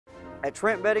At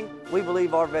Trent Betting, we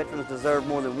believe our veterans deserve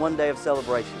more than one day of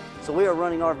celebration, so we are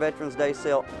running our Veterans Day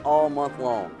sale all month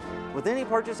long. With any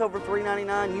purchase over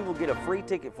 $399, you will get a free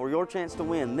ticket for your chance to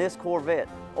win this Corvette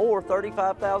or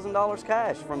 $35,000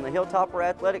 cash from the Hilltopper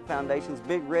Athletic Foundation's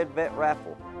Big Red Vette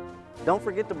Raffle. Don't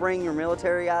forget to bring your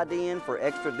military ID in for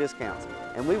extra discounts,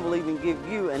 and we will even give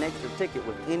you an extra ticket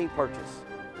with any purchase.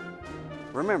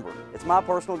 Remember, it's my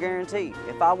personal guarantee.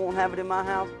 If I won't have it in my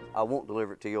house, I won't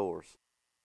deliver it to yours.